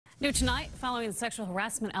New tonight, following sexual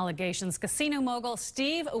harassment allegations, casino mogul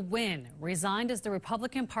Steve Wynn resigned as the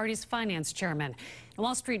Republican Party's finance chairman. In a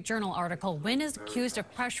Wall Street Journal article, Wynn is accused of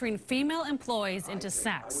pressuring female employees into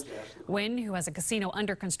sex. Wynn, who has a casino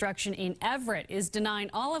under construction in Everett, is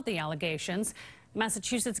denying all of the allegations.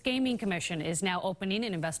 Massachusetts Gaming Commission is now opening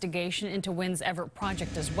an investigation into Wynn's Everett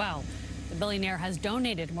project as well. The billionaire has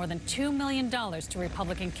donated more than $2 million to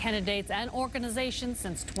Republican candidates and organizations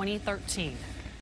since 2013.